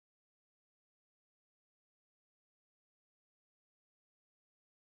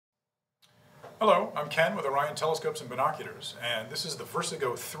Hello, I'm Ken with Orion Telescopes and Binoculars, and this is the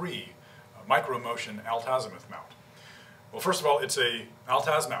VersaGo 3 micro-motion Altazimuth mount. Well, first of all, it's a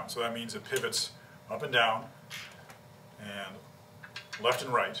Altaz mount, so that means it pivots up and down and left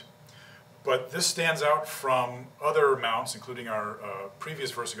and right. But this stands out from other mounts, including our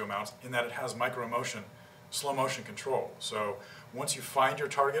previous VersaGo mounts, in that it has micro-motion, slow-motion control. So once you find your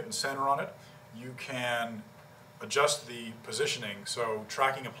target and center on it, you can adjust the positioning, so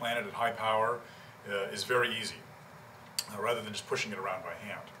tracking a planet at high power is very easy, rather than just pushing it around by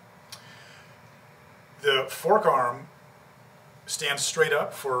hand. The fork arm stands straight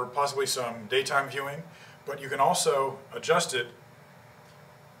up for possibly some daytime viewing, but you can also adjust it.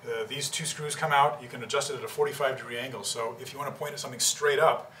 These two screws come out, you can adjust it at a 45-degree angle, so if you want to point at something straight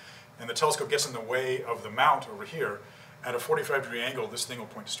up and the telescope gets in the way of the mount over here, at a 45-degree angle this thing will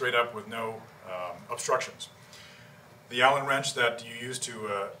point straight up with no obstructions. The Allen wrench that you use to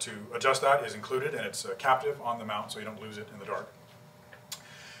adjust that is included, and it's captive on the mount so you don't lose it in the dark.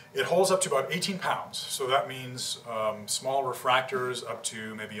 It holds up to about 18 pounds, so that means small refractors up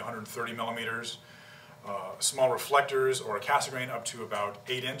to maybe 130 millimeters, small reflectors or a Cassegrain up to about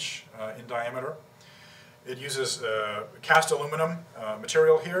 8-inch in diameter. It uses cast aluminum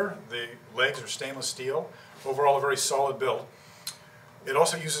material here. The legs are stainless steel. Overall, a very solid build. It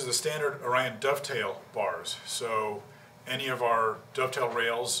also uses the standard Orion dovetail bars, so any of our dovetail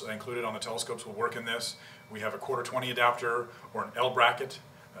rails included on the telescopes will work in this. We have a 1/4-20 adapter or an L bracket,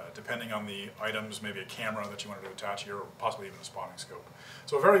 depending on the items, maybe a camera that you wanted to attach here, or possibly even a spotting scope.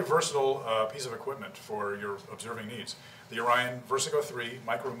 So a very versatile piece of equipment for your observing needs. The Orion VersaGo 3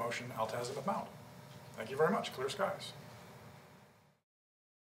 micro-motion Altazimuth mount. Thank you very much. Clear skies.